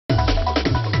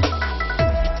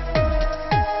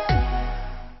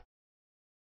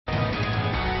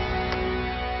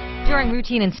During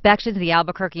routine inspections, the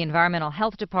Albuquerque Environmental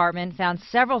Health Department found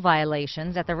several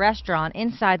violations at the restaurant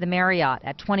inside the Marriott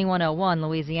at 2101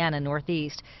 Louisiana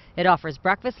Northeast. It offers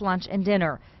breakfast, lunch, and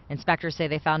dinner. Inspectors say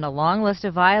they found a long list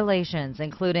of violations,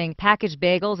 including packaged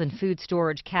bagels and food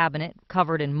storage cabinet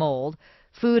covered in mold,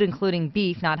 food including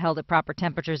beef not held at proper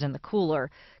temperatures in the cooler,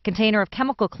 container of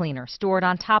chemical cleaner stored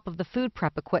on top of the food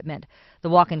prep equipment. The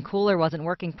walk-in cooler wasn't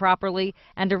working properly,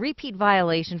 and a repeat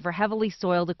violation for heavily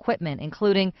soiled equipment,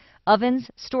 including ovens,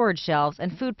 storage shelves,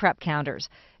 and food prep counters.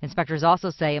 Inspectors also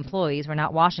say employees were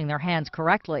not washing their hands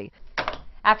correctly.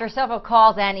 After several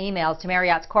calls and emails to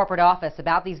Marriott's corporate office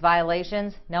about these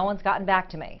violations, no one's gotten back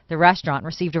to me. The restaurant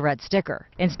received a red sticker.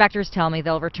 Inspectors tell me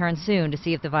they'll return soon to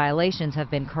see if the violations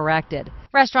have been corrected.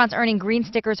 Restaurants earning green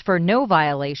stickers for no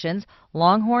violations: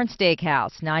 Longhorn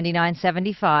Steakhouse,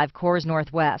 9975 Coors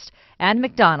Northwest, and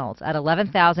McDonald's at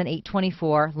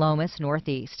 11,824 Lomas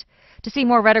Northeast. To see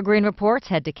more red or green reports,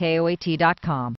 head to KOAT.com.